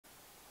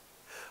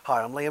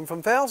Hi, I'm Liam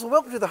from Fowles and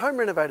welcome to the Home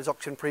Renovators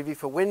Auction Preview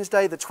for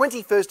Wednesday the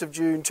 21st of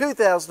June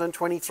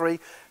 2023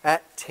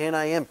 at 10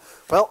 a.m.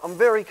 Well, I'm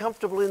very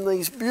comfortable in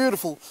these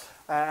beautiful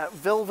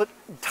velvet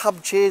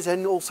tub chairs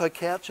and also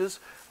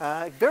couches.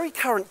 Very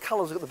current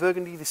colours, got the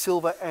burgundy, the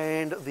silver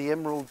and the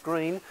emerald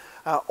green.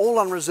 All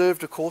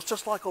unreserved, of course,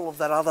 just like all of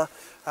that other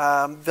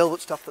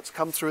velvet stuff that's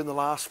come through in the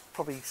last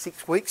probably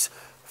 6 weeks.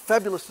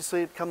 Fabulous to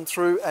see it come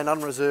through and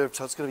unreserved,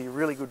 so it's going to be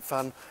really good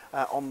fun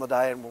on the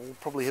day, and we'll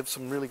probably have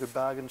some really good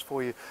bargains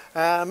for you.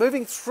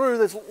 Moving through,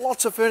 there's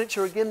lots of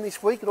furniture again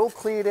this week. It all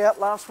cleared out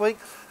last week.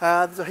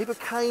 There's a heap of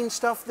cane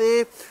stuff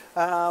there,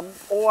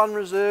 all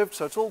unreserved,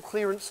 so it's all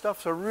clearance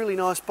stuff, so really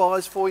nice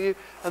buys for you.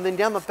 And then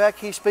down the back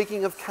here,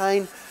 speaking of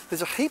cane,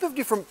 there's a heap of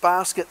different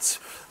baskets,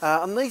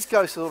 and these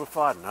go sort of,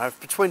 I don't know,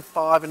 between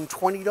 $5 and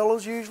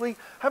 $20 usually.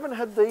 Haven't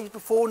had these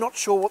before, not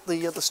sure what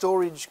the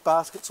storage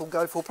baskets will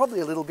go for, probably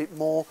a little bit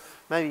more,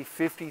 maybe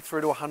 $50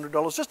 through to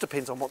 $100, just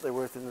depends on what they're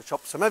worth in the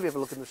shop. So maybe have a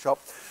look in the shop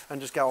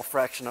and just go a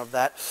fraction of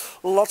that.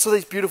 Lots of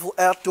these beautiful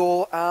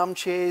outdoor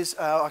armchairs.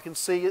 I can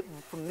see it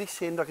from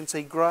this end, I can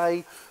see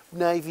grey,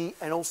 navy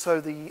and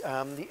also the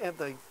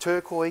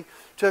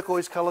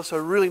turquoise colour, so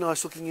really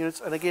nice looking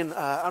units, and again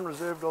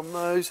unreserved on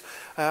those.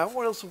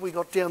 What else have we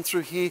got down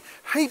through here?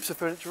 Heaps of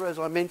furniture, as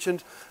I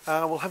mentioned.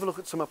 We'll have a look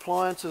at some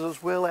appliances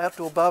as well,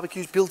 outdoor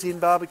barbecues, built-in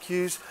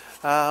barbecues,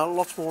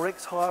 lots more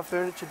ex-hire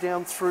furniture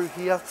down through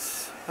here.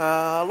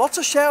 Lots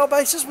of shower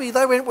bases.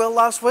 They went well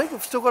last week.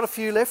 We've still got a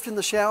few left in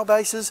the shower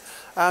bases.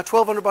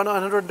 1200 by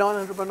 900,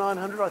 900 by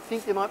 900. I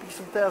think there might be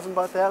some 1000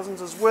 by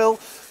 1000s as well.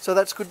 So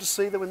that's good to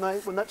see that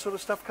when that sort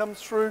of stuff comes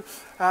through.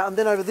 And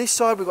then over this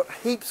side we've got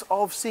heaps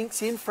of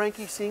sinks in,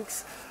 Frankie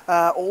sinks.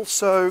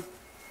 Also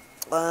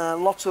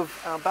lots of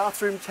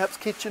bathroom taps,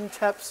 kitchen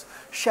taps,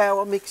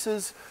 shower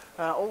mixers.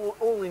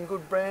 All in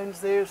good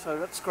brands there, so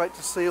that's great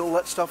to see all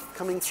that stuff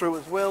coming through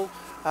as well.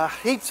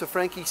 Heaps of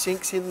Frankie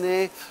sinks in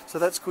there, so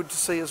that's good to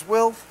see as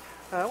well.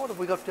 What have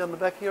we got down the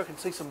back here? I can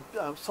see some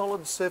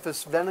solid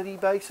surface vanity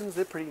basins.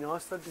 They're pretty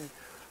nice. They'd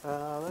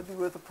be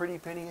worth a pretty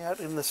penny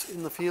out in the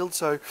field.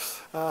 So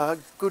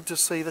good to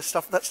see that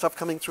stuff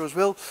coming through as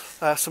well.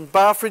 Some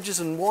bar fridges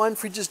and wine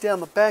fridges down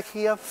the back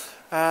here.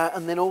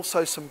 And then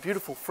also some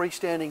beautiful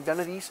freestanding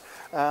vanities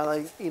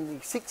in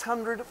the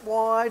 600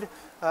 wide.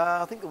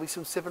 I think there'll be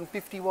some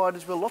 750 wide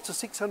as well. Lots of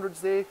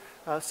 600s there,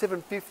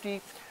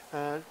 750.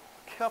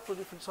 Couple of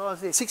different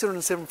sizes there, 600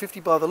 and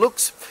 750 by the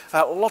looks.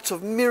 Lots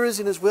of mirrors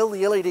in as well,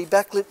 the LED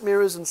backlit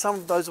mirrors, and some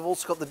of those have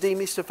also got the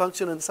demister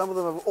function, and some of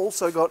them have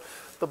also got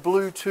the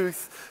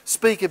Bluetooth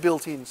speaker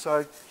built in.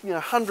 So, you know,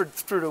 100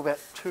 through to about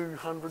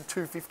 200,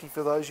 250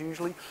 for those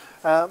usually.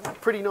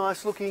 Pretty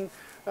nice looking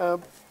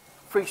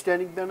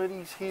freestanding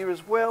vanities here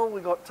as well.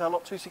 We've got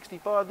lot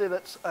 265 there,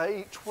 that's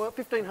a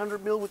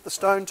 1500mm with the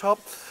stone top.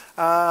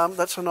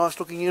 That's a nice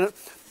looking unit.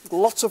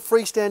 Lots of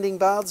freestanding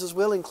baths as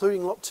well,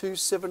 including lot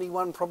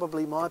 271,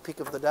 probably my pick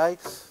of the day.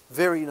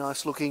 Very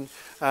nice looking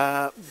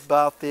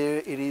bath there.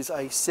 It is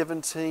a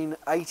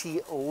 1780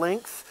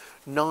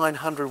 length,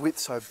 900 width,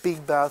 so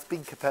big bath,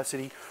 big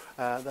capacity.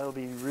 That'll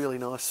be really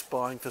nice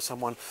buying for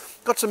someone.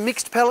 Got some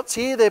mixed pallets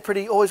here. They're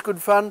always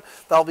good fun.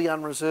 They'll be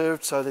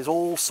unreserved, so there's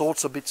all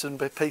sorts of bits and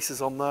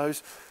pieces on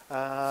those.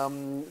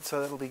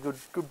 So that'll be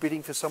good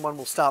bidding for someone.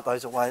 We'll start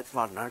those away at,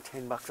 I don't know,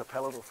 $10 a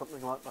pallet or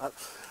something like that.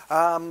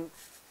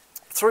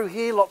 Through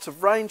here, lots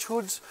of range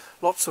hoods,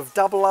 lots of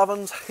double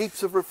ovens,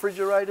 heaps of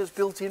refrigerators,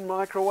 built-in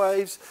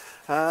microwaves,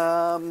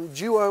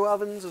 duo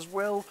ovens as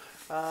well,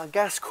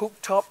 gas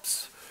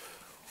cooktops,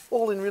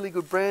 all in really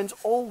good brands,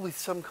 all with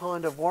some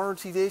kind of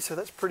warranty there, so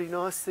that's pretty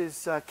nice.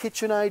 There's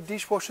KitchenAid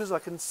dishwashers. I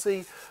can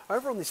see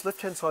over on this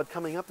left-hand side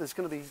coming up, there's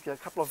going to be a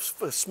couple of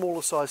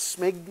smaller size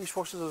Smeg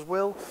dishwashers as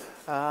well.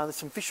 There's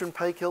some Fisher &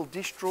 Paykel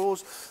dish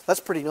drawers. That's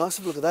pretty nice.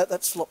 Look at that.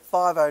 That's lot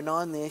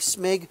 509 there.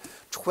 Smeg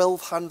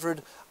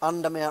 1200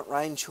 undermount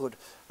range hood.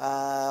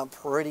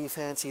 Pretty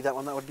fancy that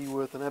one. That would be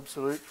worth an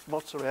absolute.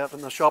 Lots are out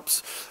in the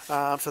shops,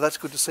 so that's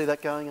good to see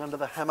that going under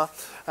the hammer.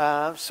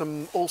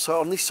 Some also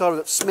on this side we've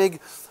got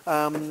Smeg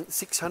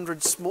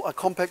 600 small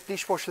compact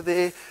dishwasher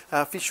there.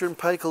 Fisher &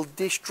 Paykel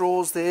dish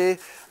drawers there.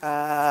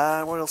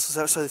 What else is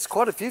there? So there's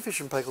quite a few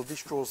Fisher & Paykel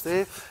dish drawers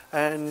there,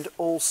 and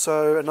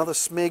also another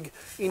Smeg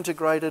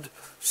integrated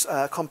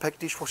compact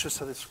dishwasher.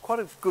 So there's quite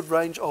a good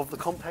range of the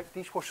compact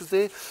dishwashers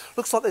there.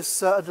 Looks like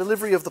there's a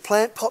delivery of the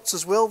plant pots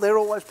as well. They're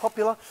always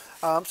popular,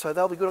 so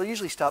they'll be good. I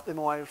usually start them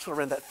away sort of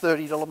around that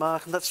 $30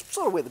 mark, and that's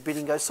sort of where the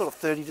bidding goes, sort of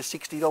 $30 to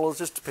 $60,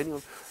 just depending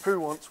on who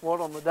wants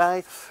what on the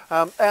day.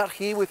 Out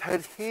here we've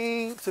had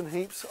heaps and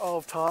heaps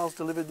of tiles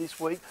delivered this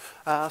week,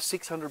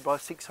 600 by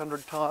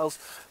 600 tiles,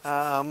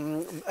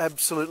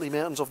 absolutely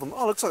mountains of them.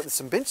 Oh, looks like there's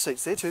some bench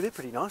seats there too. They're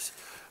pretty nice.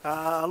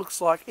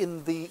 Looks like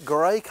in the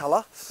grey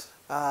colour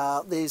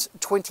there's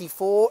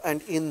 24,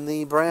 and in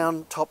the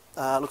brown top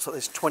looks like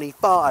there's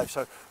 25,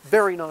 so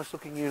very nice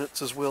looking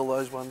units as well,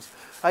 those ones.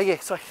 Yeah,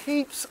 so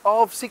heaps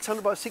of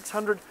 600 by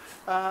 600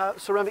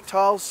 ceramic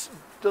tiles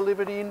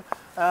delivered in,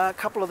 a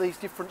couple of these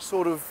different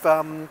sort of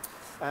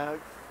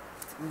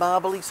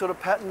marbly sort of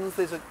patterns.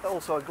 There's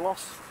also a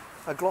gloss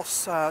a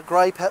gloss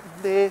grey pattern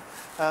there.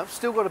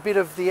 Still got a bit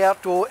of the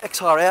outdoor,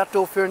 X-Hire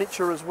outdoor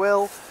furniture as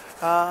well.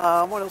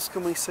 What else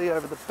can we see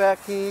over the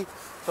back here?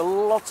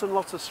 Lots and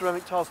lots of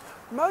ceramic tiles.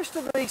 Most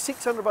of these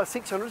 600 by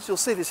 600s, you'll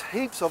see there's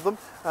heaps of them.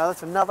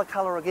 That's another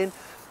colour again.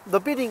 The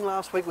bidding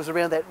last week was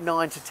around that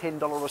 $9 to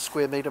 $10 a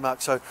square metre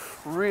mark, so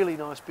really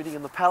nice bidding,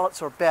 and the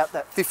pallets are about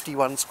that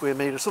 51 square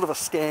metre, sort of a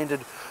standard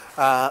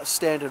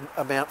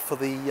amount for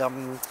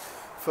the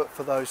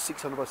for those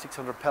 600 by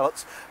 600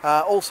 pallets.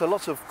 Also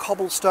lots of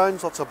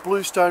cobblestones, lots of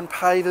bluestone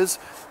pavers.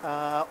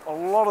 A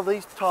lot of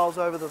these tiles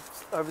over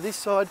this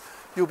side,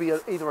 you'll be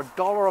either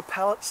 $1 a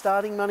pallet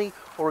starting money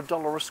or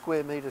 $1 a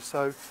square metre,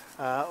 so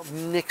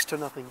next to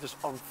nothing, just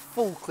on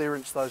full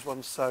clearance those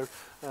ones. So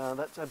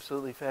that's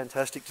absolutely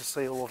fantastic to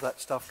see all of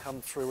that stuff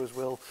come through as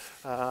well.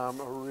 A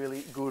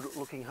really good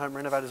looking home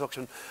renovators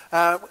auction.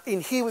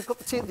 In here we've got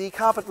the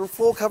carpet and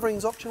floor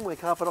coverings auction, where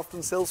carpet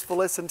often sells for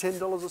less than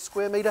 $10 a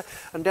square metre.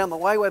 And down the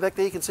way back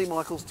there you can see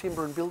Michael's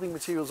timber and building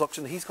materials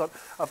auction. He's got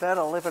about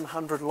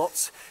 1,100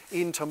 lots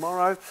in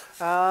tomorrow.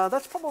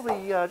 That's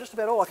probably just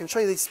about all. I can show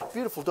you these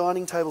beautiful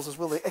dining tables as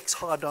well. The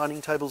X-Hire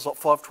dining tables, lot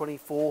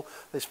 524.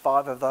 There's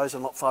 5 of those,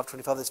 and lot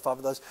 525 there's 5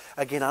 of those.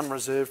 Again,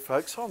 unreserved,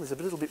 folks. Oh, there's a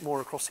little bit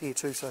more across here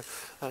too, so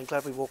I'm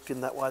glad we walked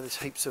in that way. There's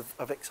heaps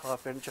of X-Hire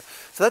furniture.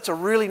 So that's a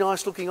really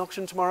nice looking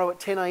auction tomorrow at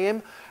 10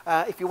 a.m.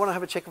 If you want to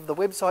have a check of the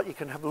website, you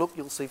can have a look.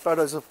 You'll see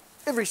photos of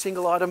every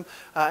single item,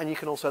 and you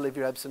can also leave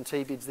your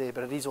absentee bids there,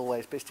 but it is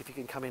always best if you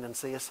can come in and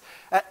see us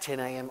at 10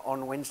 a.m.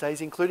 on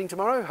Wednesdays, including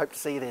tomorrow. Hope to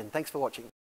see you then. Thanks for watching.